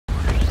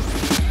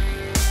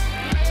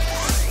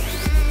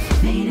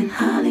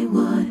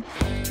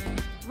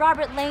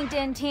Robert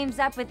Langdon teams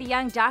up with the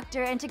young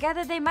doctor, and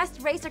together they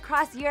must race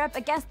across Europe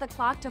against the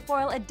clock to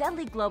foil a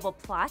deadly global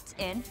plot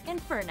in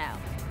Inferno.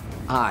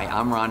 Hi,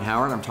 I'm Ron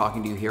Howard. I'm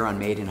talking to you here on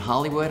Made in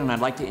Hollywood, and I'd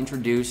like to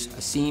introduce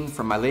a scene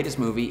from my latest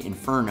movie,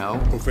 Inferno.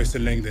 Professor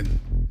Langdon,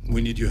 we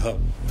need your help.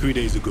 3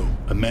 days ago,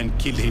 a man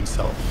killed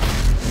himself.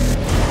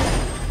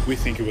 We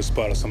think it was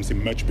part of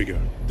something much bigger.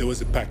 There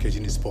was a package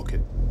in his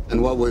pocket.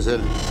 And what was it?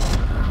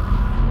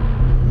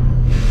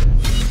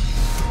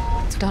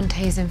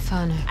 Dante's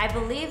Inferno. I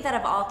believe that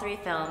of all three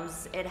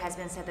films, it has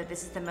been said that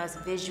this is the most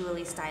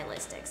visually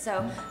stylistic.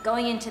 So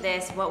going into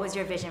this, what was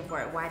your vision for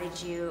it? Why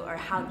did you, or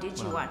how did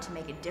you want to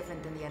make it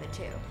different than the other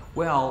two?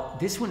 Well,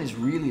 this one is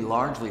really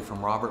largely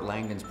from Robert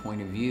Langdon's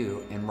point of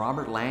view, and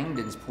Robert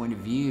Langdon's point of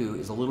view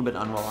is a little bit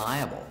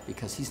unreliable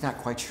because he's not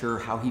quite sure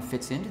how he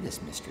fits into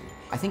this mystery.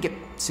 I think it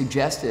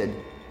suggested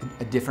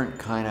a different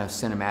kind of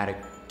cinematic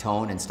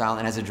tone and style,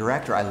 and as a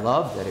director, I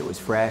loved that it was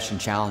fresh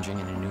and challenging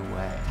in a new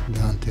way.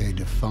 Dante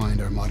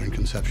defined our modern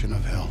conception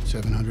of hell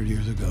 700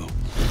 years ago.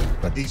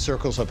 But these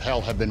circles of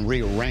hell have been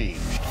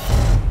rearranged.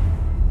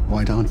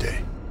 Why Dante?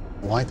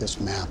 Why this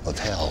map of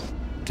hell?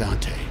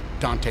 Dante.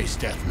 Dante's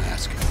death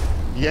mask.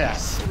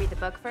 Yes. Did you read the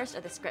book first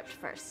or the script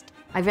first?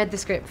 I read the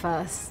script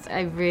first.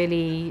 I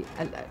really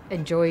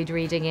enjoyed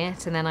reading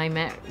it, and then I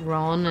met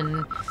Ron,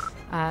 and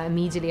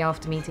immediately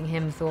after meeting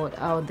him thought,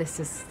 oh, this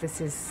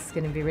is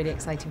going to be a really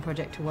exciting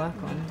project to work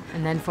on.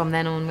 And then from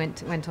then on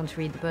went on to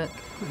read the book.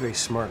 A very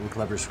smart and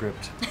clever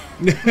script.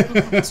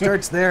 It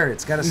starts there.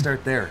 It's got to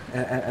start there,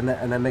 and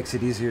that makes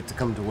it easier to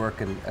come to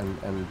work and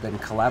then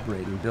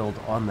collaborate and build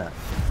on that.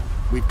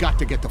 We've got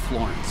to get to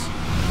Florence.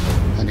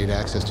 I need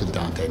access to the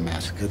Dante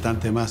mask. The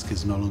Dante mask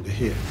is no longer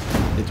here.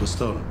 It was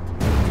stolen.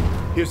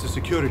 Here's the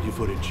security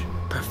footage.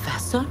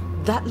 Professor?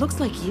 That looks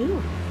like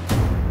you.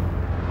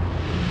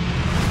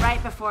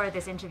 Right before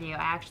this interview,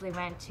 I actually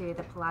went to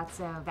the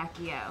Palazzo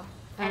Vecchio.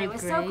 And it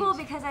was so cool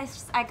because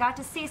I got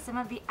to see some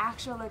of the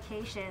actual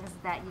locations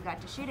that you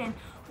got to shoot in.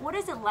 What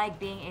is it like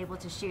being able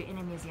to shoot in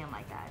a museum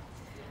like that?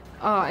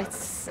 Oh,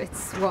 it's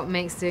what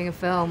makes doing a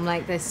film.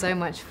 Like, there's so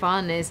much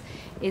fun. Is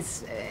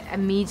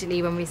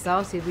immediately when we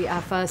started,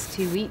 our first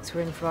 2 weeks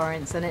were in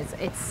Florence, and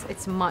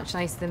it's much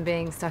nicer than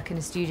being stuck in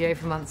a studio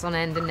for months on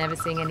end and never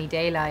seeing any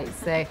daylight.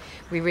 So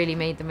we really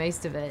made the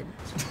most of it.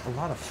 A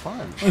lot of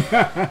fun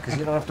because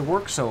you don't have to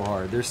work so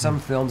hard. There's some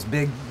films,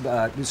 big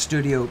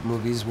studio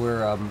movies,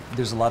 where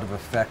there's a lot of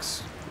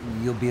effects.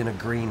 You'll be in a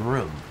green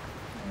room,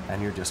 and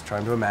you're just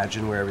trying to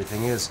imagine where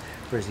everything is.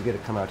 Whereas you get to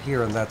come out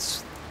here, and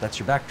that's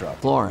your backdrop.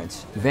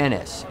 Florence,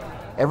 Venice,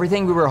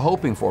 everything we were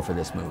hoping for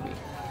this movie.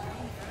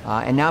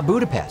 And now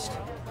Budapest,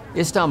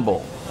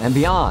 Istanbul, and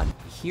beyond.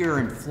 Here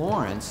in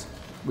Florence,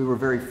 we were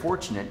very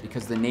fortunate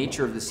because the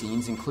nature of the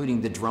scenes,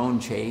 including the drone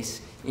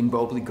chase in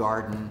Boboli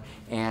Garden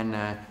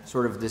and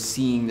sort of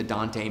seeing the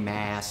Dante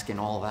mask and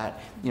all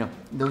that, you know,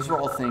 those are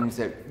all things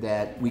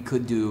that we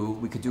could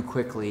do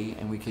quickly,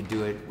 and we could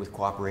do it with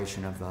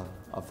cooperation of the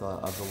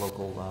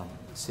local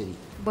city.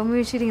 When we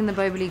were shooting in the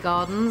Boboli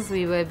Gardens,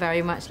 we were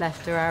very much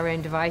left to our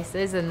own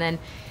devices, and then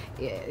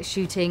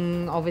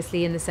shooting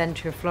obviously in the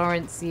center of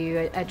Florence,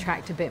 you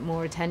attract a bit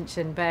more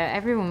attention, but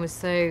everyone was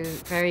so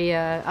very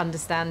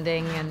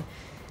understanding and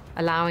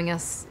allowing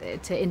us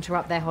to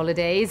interrupt their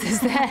holidays as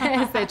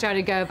they're trying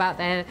to go about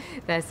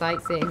their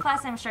sightseeing.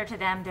 Plus, I'm sure to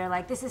them, they're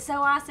like, this is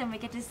so awesome, we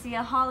get to see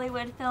a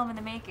Hollywood film in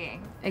the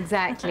making.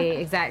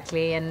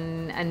 Exactly,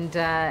 and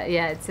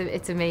yeah,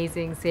 it's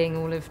amazing seeing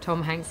all of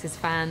Tom Hanks's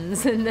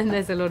fans, and then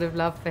there's a lot of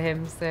love for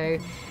him, so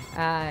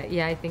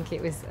yeah, I think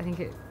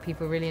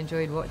people really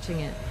enjoyed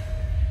watching it.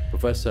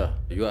 Professor,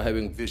 you are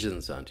having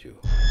visions, aren't you?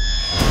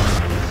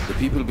 The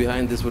people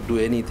behind this would do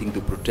anything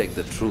to protect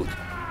the truth.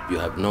 You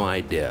have no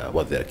idea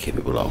what they're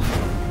capable of.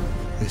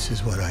 This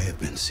is what I have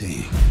been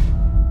seeing.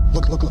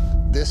 Look.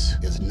 This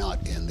is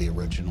not in the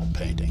original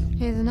painting.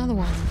 Here's another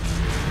one.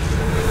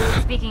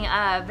 Speaking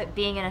of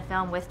being in a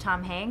film with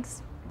Tom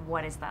Hanks,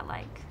 what is that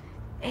like?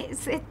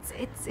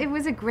 It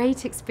was a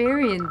great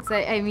experience.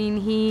 I mean,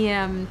 he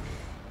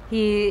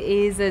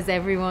is as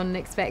everyone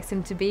expects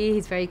him to be.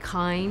 He's very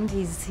kind.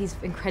 He's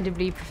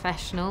incredibly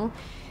professional.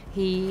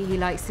 He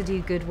likes to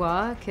do good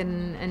work,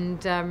 and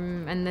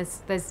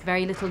there's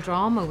very little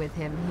drama with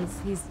him.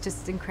 He's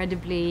just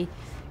incredibly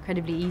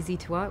easy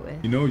to work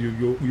with. You know,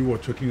 you were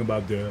talking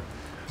about the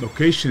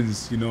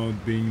locations, you know,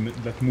 being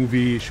that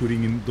movie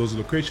shooting in those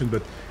locations,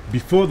 but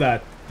before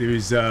that there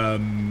is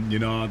you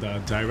know,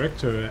 the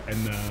director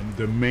and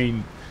the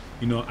main,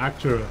 you know,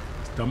 actor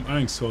Tom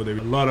Hanks. So there's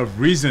a lot of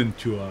reason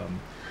to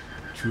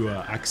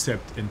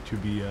accept and to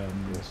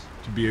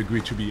be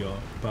agreed to be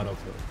part of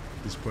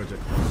this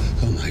project.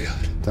 Oh my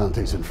God.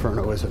 Dante's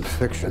Inferno isn't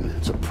fiction,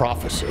 it's a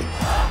prophecy.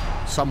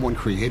 Someone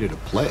created a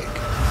plague.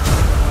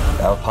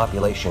 Our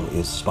population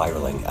is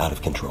spiraling out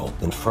of control.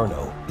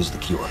 Inferno is the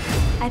cure.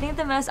 I think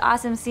the most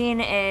awesome scene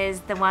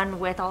is the one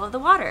with all of the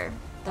water.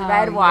 The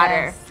red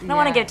water. Yes, I don't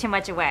want to give too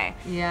much away.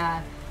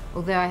 Yeah.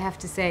 Although I have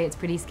to say it's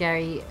pretty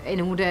scary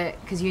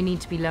because you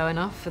need to be low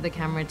enough for the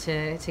camera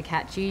to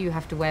catch you. You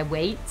have to wear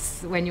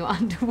weights when you're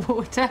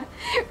underwater,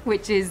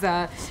 which is,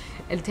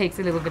 it takes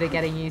a little bit of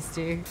getting used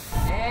to.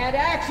 And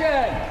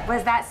action!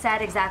 Was that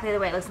set exactly the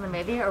way it looks in the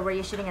movie, or were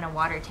you shooting in a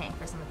water tank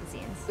for some of the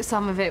scenes?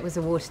 Some of it was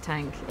a water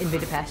tank in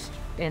Budapest,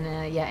 in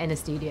a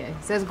studio.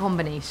 So it's a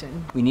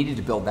combination. We needed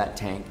to build that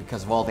tank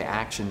because of all the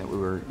action that we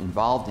were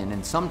involved in,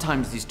 and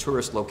sometimes these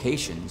tourist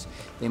locations,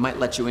 they might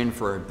let you in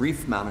for a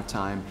brief amount of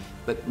time,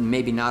 but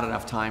maybe not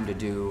enough time to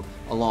do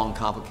a long,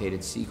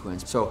 complicated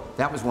sequence. So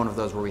that was one of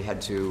those where we had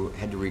to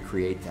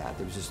recreate that.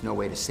 There was just no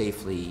way to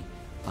safely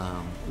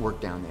work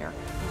down there.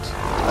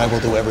 I will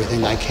do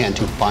everything I can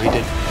to find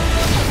it.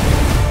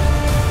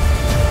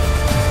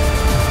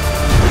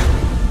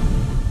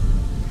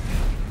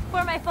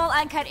 For my full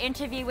uncut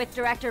interview with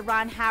director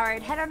Ron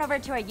Howard, head on over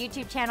to our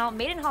YouTube channel,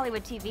 Made in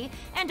Hollywood TV,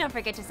 and don't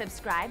forget to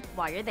subscribe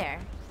while you're there.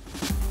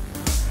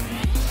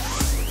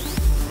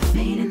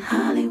 Made in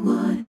Hollywood.